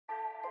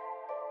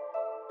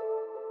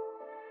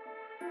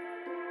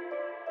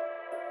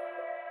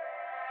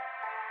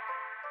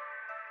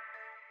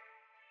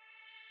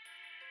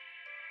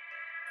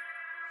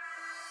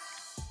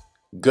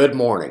Good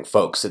morning,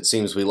 folks. It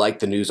seems we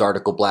liked the news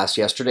article blast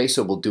yesterday,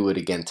 so we'll do it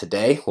again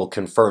today. We'll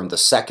confirm the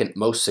second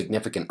most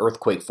significant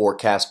earthquake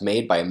forecast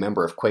made by a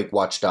member of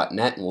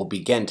QuakeWatch.net, and we'll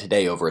begin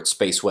today over at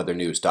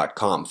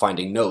SpaceWeatherNews.com,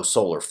 finding no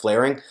solar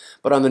flaring,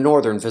 but on the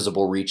northern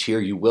visible reach here,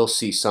 you will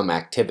see some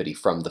activity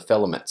from the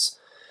filaments.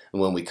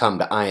 And when we come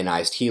to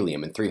ionized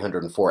helium in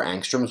 304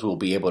 angstroms, we'll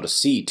be able to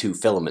see two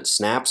filament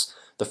snaps.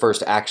 The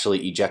first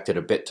actually ejected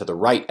a bit to the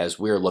right as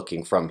we're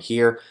looking from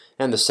here,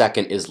 and the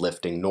second is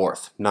lifting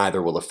north. Neither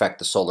will affect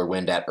the solar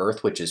wind at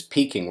Earth, which is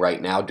peaking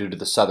right now due to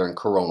the southern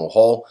coronal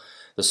hole.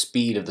 The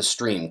speed of the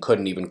stream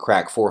couldn't even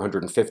crack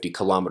 450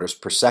 kilometers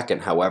per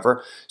second,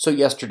 however, so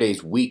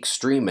yesterday's weak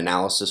stream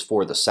analysis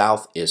for the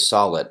south is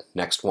solid.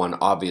 Next one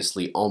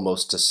obviously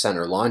almost to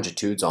center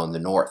longitudes on the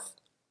north.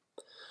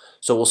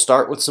 So we'll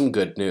start with some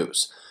good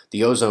news.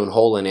 The ozone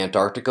hole in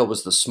Antarctica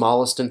was the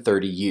smallest in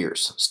 30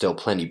 years, still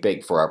plenty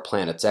big for our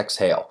planet's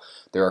exhale.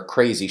 There are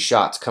crazy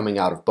shots coming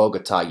out of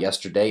Bogota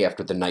yesterday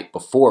after the night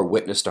before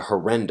witnessed a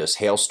horrendous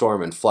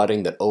hailstorm and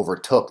flooding that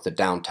overtook the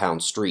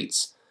downtown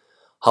streets.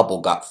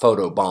 Hubble got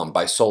photobombed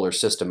by solar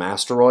system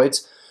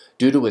asteroids.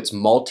 Due to its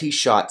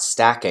multi-shot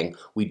stacking,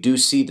 we do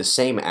see the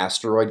same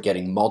asteroid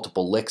getting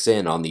multiple licks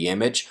in on the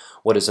image.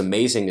 What is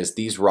amazing is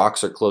these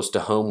rocks are close to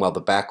home while the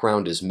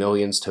background is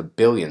millions to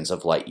billions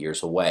of light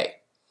years away.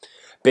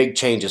 Big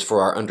changes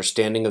for our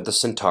understanding of the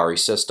Centauri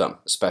system,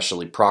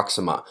 especially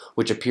Proxima,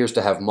 which appears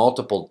to have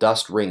multiple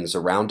dust rings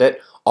around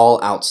it,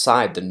 all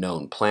outside the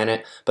known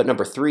planet, but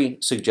number 3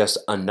 suggests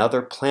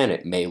another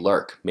planet may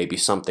lurk, maybe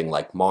something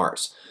like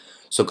Mars.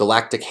 So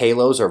galactic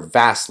halos are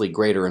vastly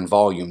greater in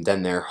volume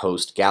than their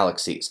host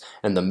galaxies,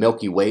 and the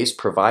Milky Way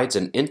provides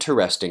an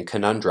interesting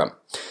conundrum.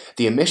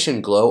 The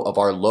emission glow of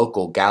our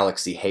local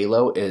galaxy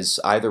halo is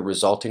either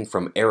resulting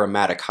from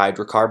aromatic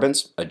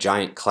hydrocarbons, a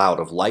giant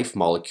cloud of life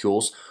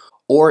molecules,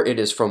 or it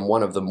is from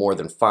one of the more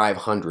than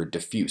 500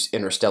 diffuse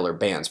interstellar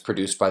bands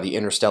produced by the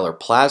interstellar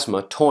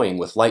plasma toying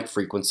with light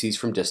frequencies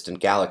from distant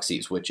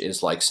galaxies, which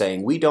is like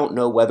saying we don't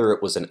know whether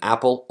it was an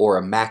Apple or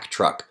a Mack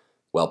truck.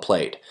 Well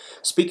played.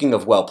 Speaking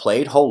of well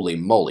played, holy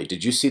moly,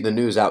 did you see the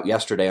news out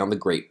yesterday on the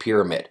Great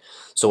Pyramid?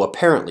 So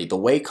apparently the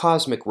way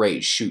cosmic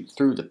rays shoot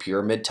through the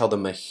pyramid tell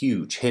them a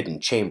huge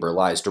hidden chamber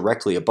lies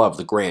directly above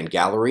the Grand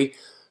Gallery,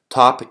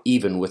 top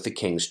even with the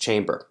King's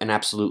Chamber, and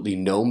absolutely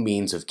no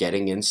means of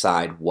getting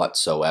inside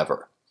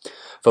whatsoever.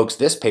 Folks,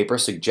 this paper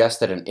suggests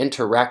that an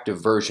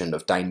interactive version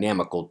of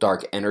dynamical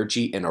dark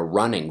energy in a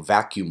running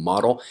vacuum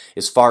model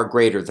is far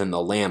greater than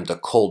the lambda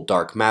cold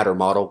dark matter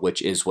model,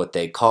 which is what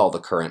they call the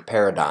current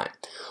paradigm.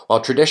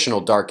 While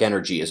traditional dark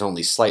energy is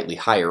only slightly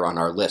higher on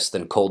our list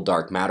than cold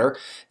dark matter,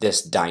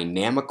 this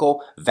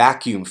dynamical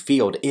vacuum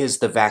field is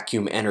the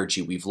vacuum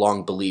energy we've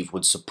long believed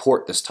would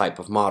support this type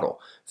of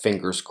model.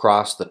 Fingers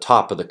crossed the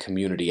top of the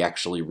community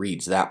actually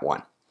reads that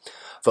one.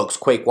 Folks,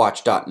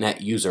 QuakeWatch.net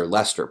user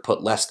Lester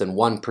put less than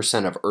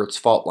 1% of Earth's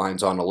fault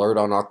lines on alert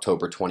on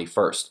October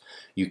 21st.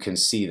 You can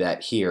see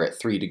that here at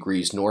 3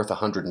 degrees north,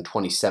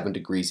 127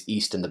 degrees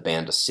east in the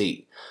band of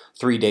C.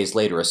 3 days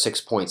later, a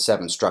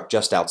 6.7 struck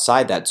just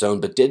outside that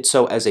zone, but did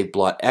so as a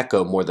blot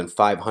echo more than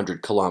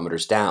 500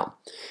 kilometers down.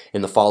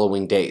 In the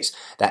following days,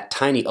 that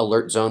tiny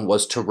alert zone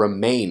was to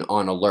remain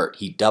on alert.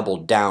 He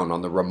doubled down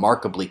on the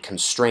remarkably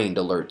constrained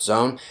alert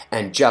zone,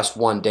 and just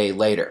 1 day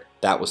later,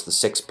 that was the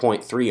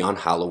 6.3 on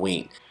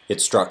Halloween. It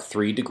struck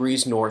 3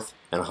 degrees north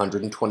and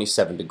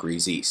 127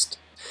 degrees east.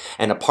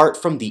 And apart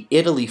from the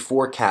Italy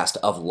forecast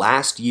of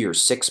last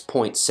year's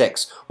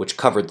 6.6, which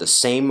covered the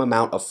same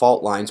amount of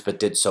fault lines but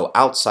did so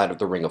outside of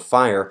the Ring of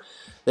Fire,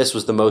 this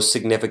was the most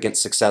significant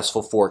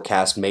successful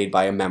forecast made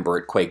by a member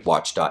at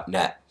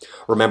QuakeWatch.net.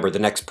 Remember, the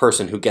next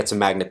person who gets a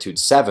magnitude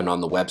 7 on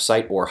the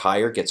website or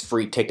higher gets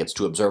free tickets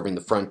to Observing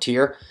the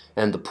Frontier,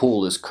 and the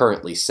pool is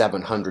currently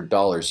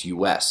 $700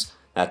 US.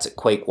 That's at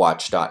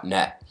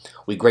QuakeWatch.net.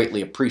 We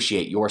greatly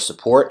appreciate your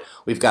support.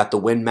 We've got the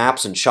wind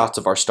maps and shots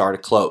of our star to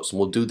close, and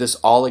we'll do this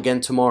all again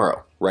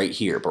tomorrow, right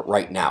here, but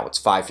right now it's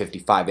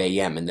 5:55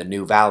 a.m. in the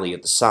new Valley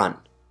of the Sun.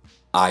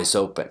 Eyes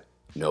open,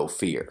 no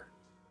fear.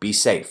 Be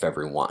safe,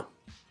 everyone.